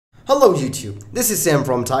Hello YouTube, this is Sam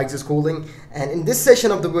from Tixe Schooling, and in this session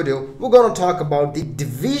of the video we're going to talk about the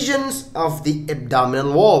divisions of the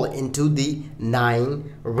abdominal wall into the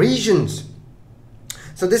 9 regions.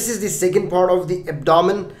 So this is the second part of the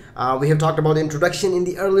abdomen. We have talked about the introduction in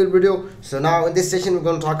the earlier video. So now in this session we're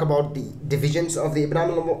going to talk about the divisions of the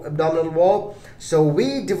abdominal wall. So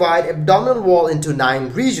we divide abdominal wall into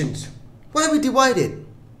 9 regions. Why we divide it?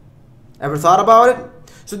 Ever thought about it?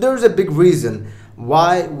 So there's a big reason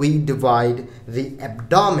why we divide the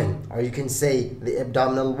abdomen, or you can say the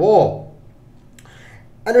abdominal wall.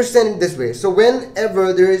 Understand it this way. So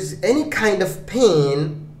whenever there is any kind of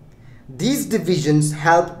pain, these divisions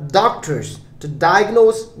help doctors to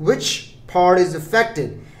diagnose which part is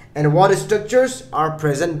affected and what structures are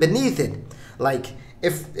present beneath it. Like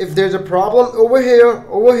if there's a problem over here,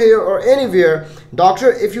 or anywhere,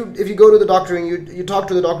 doctor, if you go to the doctor and you talk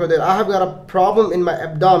to the doctor that I have got a problem in my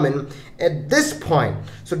abdomen at this point,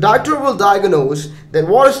 so doctor will diagnose that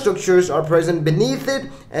what structures are present beneath it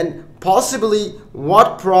and possibly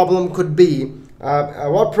what problem could be.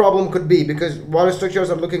 Because what structures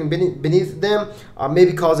are looking beneath them are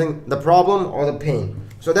maybe causing the problem or the pain.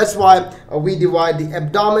 So that's why we divide the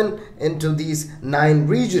abdomen into these 9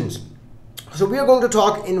 regions. So we are going to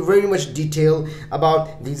talk in very much detail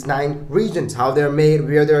about these 9 regions, how they're made,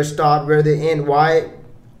 where they start, where they end, why,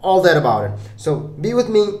 all that about it. So be with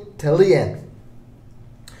me till the end.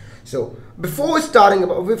 So before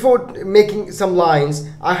making some lines,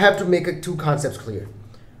 I have to make 2 concepts clear.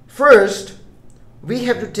 First, we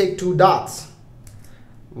have to take 2 dots.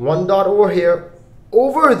 1 dot over here,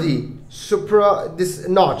 over the this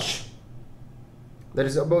notch that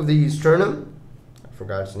is above the sternum. I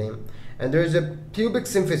forgot its name. And there is a pubic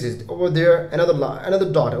symphysis over there,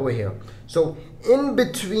 another dot over here. So in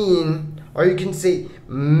between, or you can say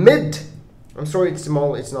mid, I'm sorry it's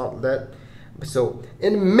small, it's not that. So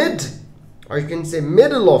in mid, or you can say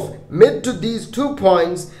mid to these 2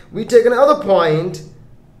 points, we take another point,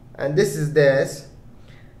 and this is this.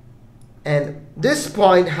 And this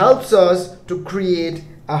point helps us to create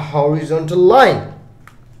a horizontal line.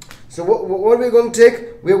 So what we're going to take?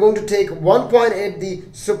 We're going to take 1 point at the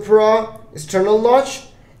suprasternal notch,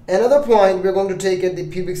 another point we're going to take at the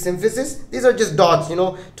pubic symphysis. These are just dots,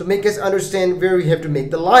 to make us understand where we have to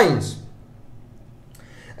make the lines.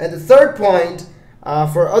 And the third point,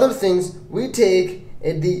 for other things, we take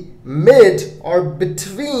at the mid or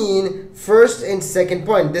between first and second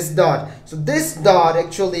point, this dot. So this dot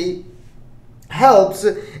actually helps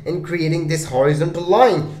in creating this horizontal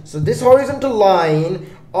line. So this horizontal line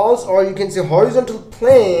also, or you can say horizontal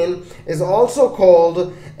plane, is also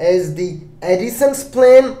called as the adjacent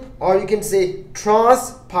plane, or you can say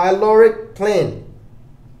transpyloric plane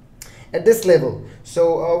at this level.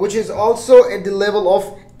 So which is also at the level of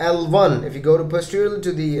L1. If you go to posteriorly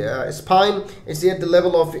to the spine, it's at the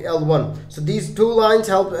level of L1. So these 2 lines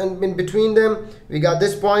help, and in between them we got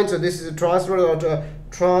this point. So this is a transverse or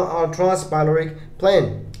transpyloric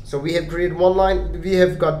plane. So we have created 1 line. We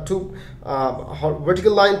have got 2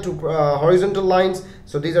 vertical line, 2 horizontal lines.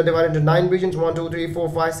 So these are divided into 9 regions: 1, 2, 3, 4,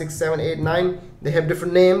 5, 6, 7, 8, 9. They have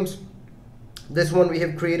different names. This one we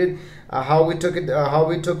have created how we took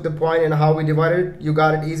the point and how we divided it. You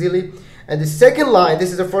got it easily. And the second line,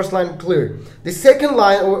 this is the first line clear. The second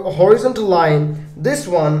line, or horizontal line, this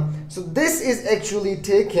one. So this is actually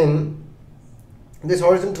taken, this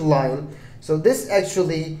horizontal line. So this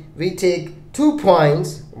actually, we take 2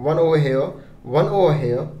 points, one over here,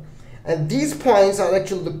 and these points are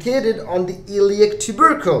actually located on the iliac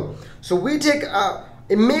tubercle. So we take a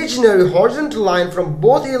imaginary horizontal line from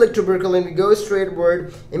both iliac tubercle and we go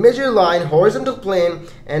straightward, imaginary line, horizontal plane,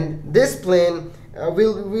 and this plane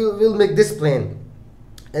we'll make this plane.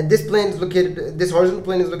 And this plane is located, this horizontal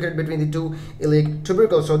plane is located between the 2 iliac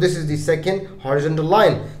tubercles. So this is the second horizontal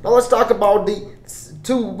line. Now let's talk about the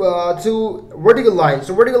two vertical lines.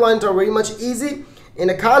 So vertical lines are very much easy in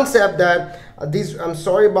a concept that these, I'm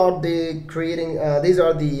sorry about the creating, these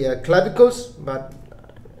are the clavicles, but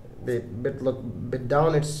they look a bit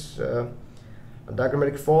down. It's a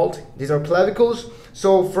diagrammatic fault. These are clavicles.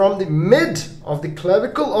 So from the mid of the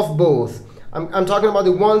clavicle of both, I'm talking about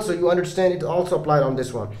the one, so you understand it also applied on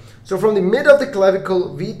this one. So from the mid of the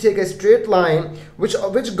clavicle, we take a straight line which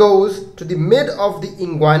goes to the mid of the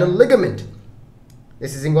inguinal ligament.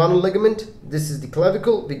 This is inguinal ligament, this is the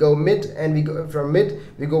clavicle. We go mid, and we go from mid,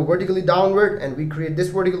 we go vertically downward, and we create this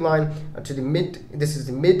vertical line to the mid. This is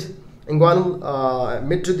the mid inguinal,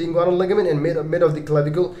 mid to the inguinal ligament, and mid of the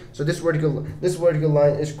clavicle. So this vertical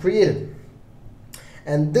line is created.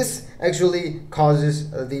 and this actually causes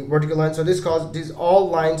the vertical line. So these all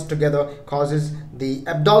lines together causes the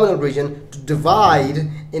abdominal region to divide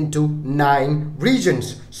into 9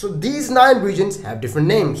 regions. So these 9 regions have different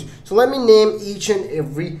names. So let me name each and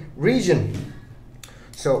every region.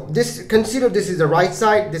 So consider this is the right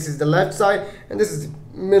side, this is the left side, and this is the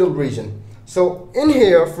middle region. So in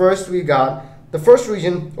here, first we got the first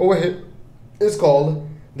region over here is called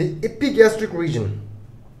the epigastric region.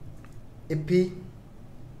 Epigastric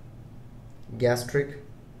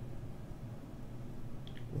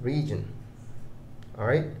region. All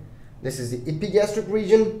right, this is the epigastric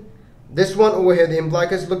region. This one over here, the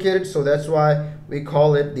umbilicus is located, so that's why we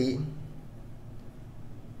call it the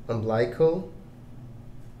umbilical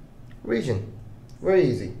region. Very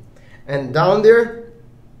easy. And down there,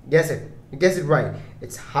 guess it. You guess it right.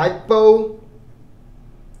 It's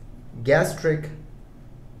hypogastric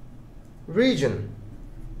region.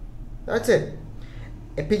 That's it.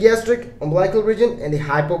 Epigastric, umbilical region, and the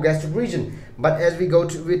hypogastric region. But as we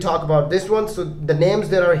talk about this one, so the names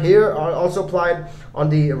that are here are also applied on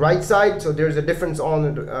the right side. So there's a difference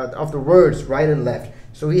on of the words right and left.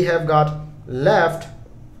 So we have got left,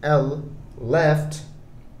 left,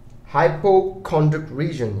 hypochondric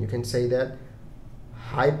region. You can say that,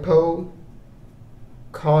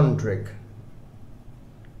 hypochondric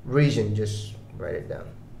region. Just write it down.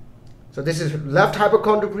 So this is left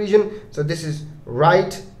hypochondric region. So this is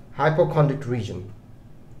right hypochondric region.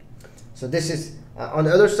 So this is on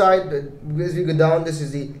the other side, as we go down, this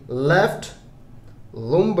is the left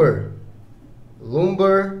lumbar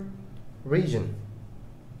region.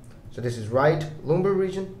 So this is right lumbar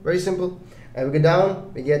region. Very simple. And we go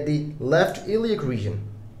down, we get the left iliac region.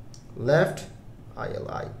 Left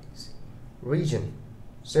iliac region.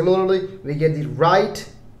 Similarly, we get the right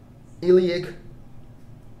iliac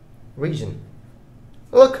region.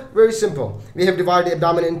 Look, very simple. We have divided the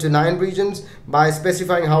abdomen into 9 regions by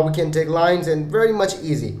specifying how we can take lines, and very much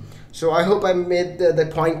easy. So I hope I made the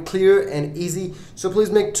point clear and easy. So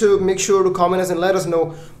please make sure to comment us and let us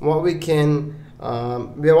know what we can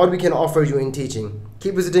offer you in teaching.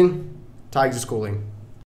 Keep visiting Tixe Schooling.